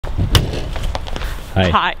Hi.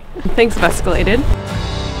 Hi. Things have escalated.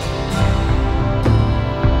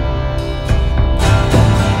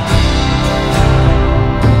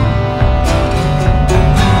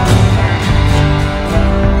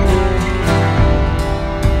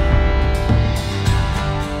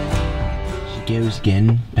 She goes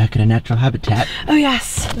again, back in a natural habitat. Oh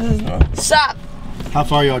yes. Stop. How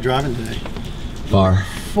far are y'all driving today? Far.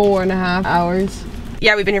 4.5 hours.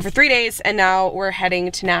 Yeah, we've been here for 3 days and now we're heading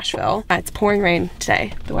to Nashville. It's pouring rain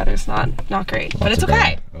today. The weather's not great, but it's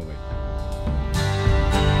okay. Oh, wait.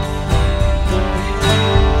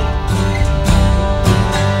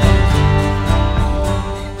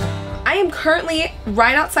 I am currently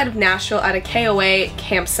right outside of Nashville at a KOA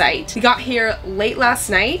campsite. We got here late last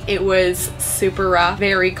night. It was super rough,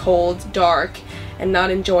 very cold, dark, and not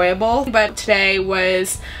enjoyable. But today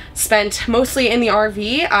was spent mostly in the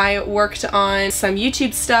RV. I worked on some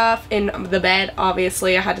YouTube stuff in the bed,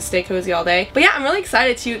 obviously. I had to stay cozy all day. But yeah, I'm really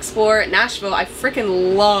excited to explore Nashville. I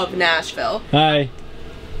freaking love Nashville. Hi.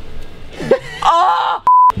 Oh!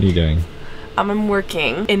 What are you doing? I'm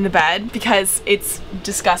working in the bed because it's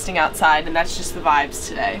disgusting outside and that's just the vibes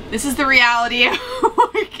today. This is the reality of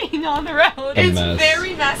working on the road. It's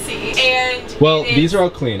very messy and well, these are all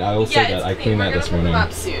clean. I will say that. I cleaned that this morning. We're gonna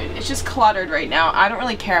put them up soon. It's just cluttered right now. I don't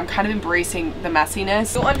really care. I'm kind of embracing the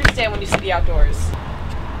messiness. You'll understand when you see the outdoors.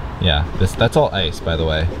 Yeah, that's all ice, by the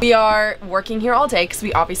way. We are working here all day because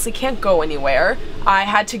we obviously can't go anywhere. I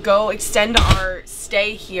had to go extend our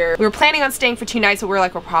stay here. We were planning on staying for 2 nights, but we were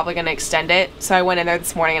like, we're probably gonna extend it. So I went in there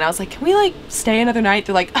this morning and I was like, can we like stay another night?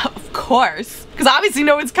 They're like, oh, of course. Because obviously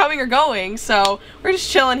no one's coming or going. So we're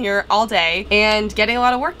just chilling here all day and getting a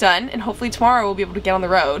lot of work done. And hopefully tomorrow we'll be able to get on the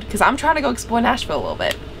road because I'm trying to go explore Nashville a little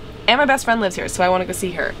bit. And my best friend lives here, so I want to go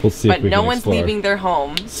see her. We'll see. But no one's leaving their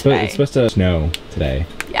home today. It's supposed to snow today.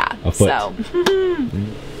 Yeah, a foot. So.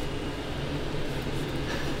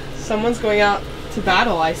 Someone's going out to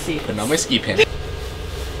battle, I see. Putting on my ski pin.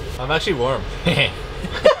 I'm actually warm. It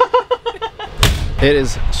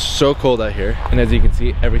is so cold out here, and as you can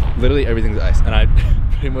see, literally everything's ice, and I'm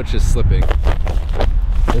pretty much just slipping.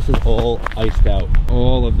 This is all iced out.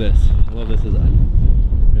 All of this. All of this is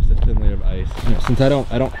just a thin layer of ice. Since I don't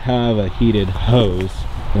have a heated hose,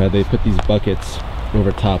 they put these buckets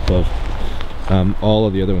over top of all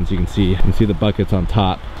of the other ones. You can see the buckets on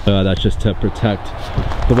top. That's just to protect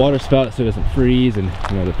the water spout so it doesn't freeze and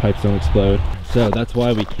the pipes don't explode. So that's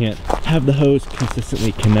why we can't have the hose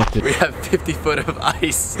consistently connected. We have 50 foot of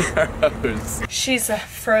ice in our hose. She's a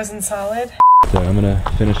frozen solid. So I'm gonna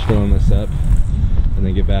finish filling this up and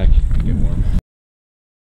then get back and get warm.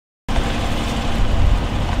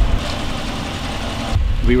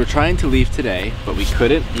 We were trying to leave today, but we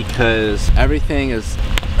couldn't because everything is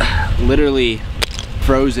literally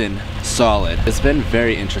frozen solid. It's been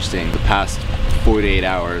very interesting the past 48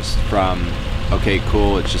 hours from, okay,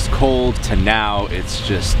 cool, it's just cold, to now it's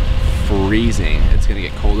just freezing. It's gonna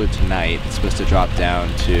get colder tonight. It's supposed to drop down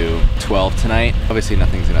to 12 tonight. Obviously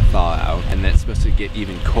nothing's gonna thaw out, and then it's supposed to get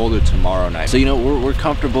even colder tomorrow night. So we're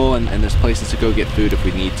comfortable and there's places to go get food if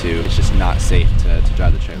we need to. It's just not safe to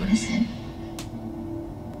drive the trailers.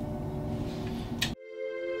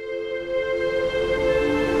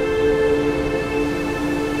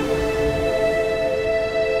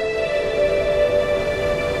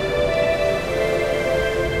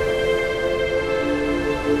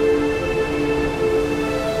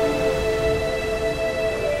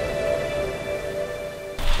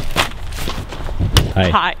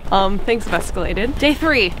 Hi. Things have escalated. Day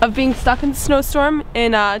 3 of being stuck in the snowstorm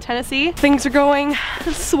in Tennessee. Things are going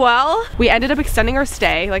swell. We ended up extending our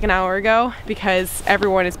stay like an hour ago because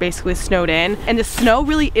everyone is basically snowed in. And the snow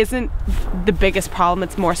really isn't the biggest problem,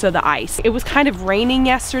 it's more so the ice. It was kind of raining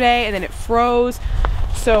yesterday and then it froze.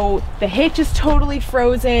 So the hitch is totally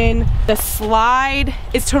frozen. The slide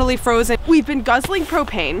is totally frozen. We've been guzzling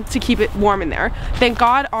propane to keep it warm in there. Thank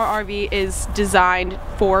God our RV is designed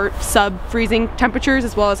for sub-freezing temperatures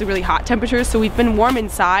as well as really hot temperatures. So we've been warm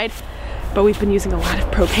inside, but we've been using a lot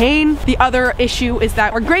of propane. The other issue is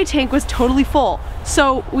that our gray tank was totally full.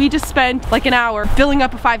 So we just spent like an hour filling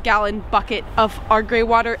up a 5-gallon bucket of our gray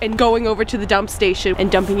water and going over to the dump station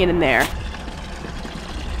and dumping it in there.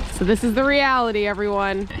 So this is the reality,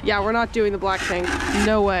 everyone. Yeah, we're not doing the black tank.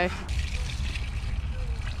 No way.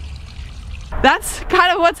 That's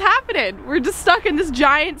kind of what's happening. We're just stuck in this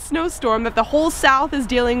giant snowstorm that the whole South is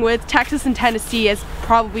dealing with. Texas and Tennessee is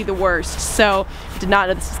probably the worst. So did not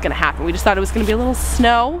know this was gonna happen. We just thought it was gonna be a little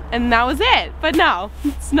snow and that was it. But no,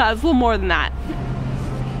 it's not, it's a little more than that.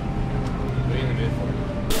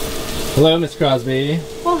 Hello, Miss Crosby.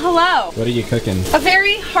 Well, hello. What are you cooking? A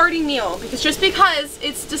very hearty meal, because just because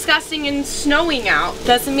it's disgusting frosting and snowing out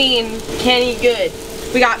doesn't mean can't eat good.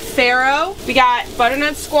 We got farro, we got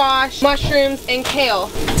butternut squash, mushrooms, and kale.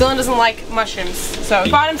 Dylan doesn't like mushrooms, so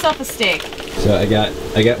he bought himself a steak. So I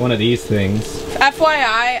got one of these things.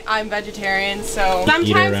 FYI, I'm vegetarian, so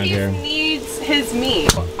sometimes he needs his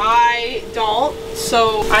meat. I don't,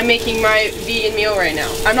 so I'm making my vegan meal right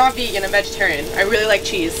now. I'm not vegan, I'm vegetarian. I really like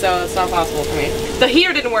cheese, so it's not possible for me. The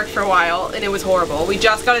heater didn't work for a while, and it was horrible. We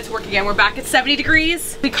just got it to work again. We're back at 70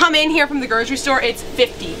 degrees. We come in here from the grocery store, it's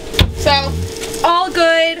 50. So, all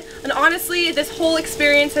good, and honestly, this whole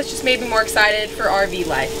experience has just made me more excited for RV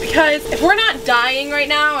life, because if we're not dying right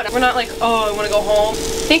now, and we're not like, oh, I want to go home,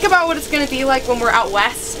 think about what it's going to be like when we're out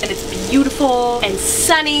west, and it's beautiful and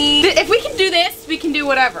sunny. If we can do this, we can do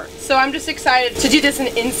whatever. So I'm just excited to do this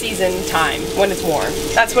in season time, when it's warm.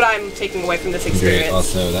 That's what I'm taking away from this experience. Great.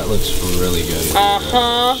 Also, that looks really good.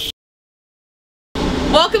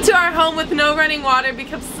 Welcome to our home with no running water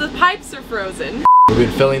because the pipes are frozen. We've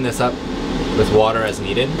been filling this up with water as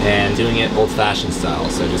needed and doing it old-fashioned style,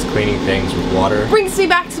 so just cleaning things with water. Brings me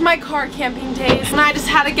back to my car camping days when I just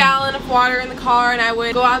had a gallon of water in the car and I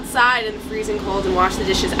would go outside in the freezing cold and wash the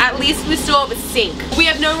dishes. At least we still have a sink. We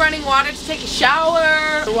have no running water to take a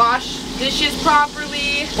shower, or wash dishes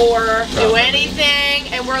properly, or do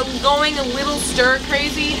anything, and we're going a little stir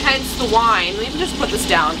crazy, hence the wine. We can just put this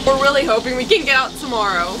down. We're really hoping we can get out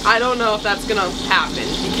tomorrow. I don't know if that's gonna happen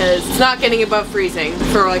because it's not getting above freezing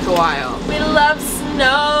for like a while. We love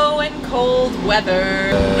snow and cold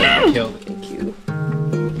weather. Thank you.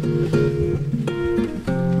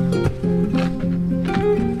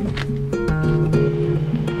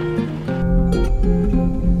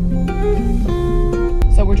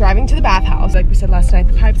 So we're driving to the bathhouse. Like we said last night,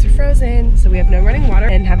 the pipes are frozen, so we have no running water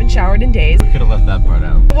and haven't showered in days. We could have left that part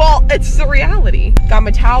out. Well, it's the reality. Got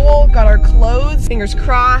my towel, got our clothes, fingers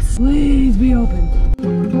crossed. Please be open.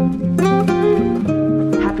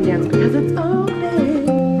 Happy dance because it's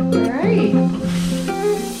open. All right.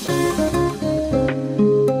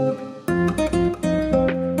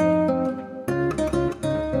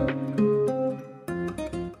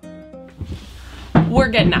 We're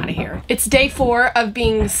getting out of here. It's day 4 of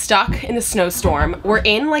being stuck in the snowstorm. We're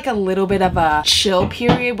in like a little bit of a chill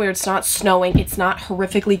period where it's not snowing, it's not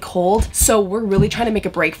horrifically cold. So we're really trying to make a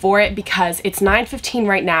break for it because it's 9:15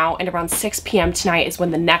 right now and around 6 p.m. tonight is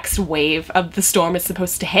when the next wave of the storm is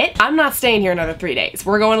supposed to hit. I'm not staying here another 3 days.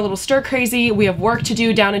 We're going a little stir crazy. We have work to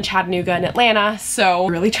do down in Chattanooga and Atlanta. So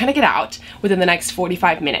we're really trying to get out within the next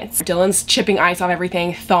 45 minutes. Dylan's chipping ice off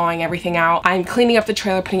everything, thawing everything out. I'm cleaning up the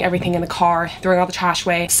trailer, putting everything in the car, throwing all the trash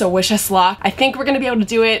away. So wish us luck. I think we're gonna be able to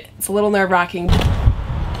do it. It's a little nerve-wracking.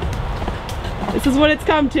 This is what it's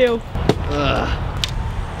come to.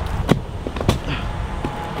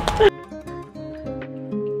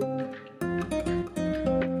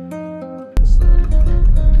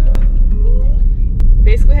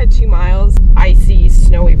 Basically had 2 miles, icy,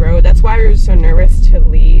 snowy road. That's why we were so nervous to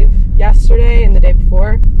leave yesterday and the day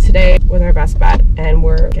before. Today with our best bet, and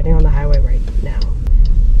we're getting on the highway right now.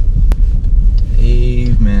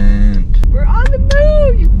 Pavement. We're on the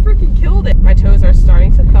move! You freaking killed it. My toes are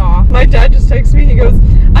starting to thaw. My dad just texts me, he goes,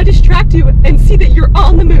 I just tracked you and see that you're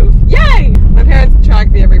on the move. Yay! My parents track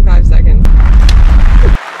me every 5 seconds.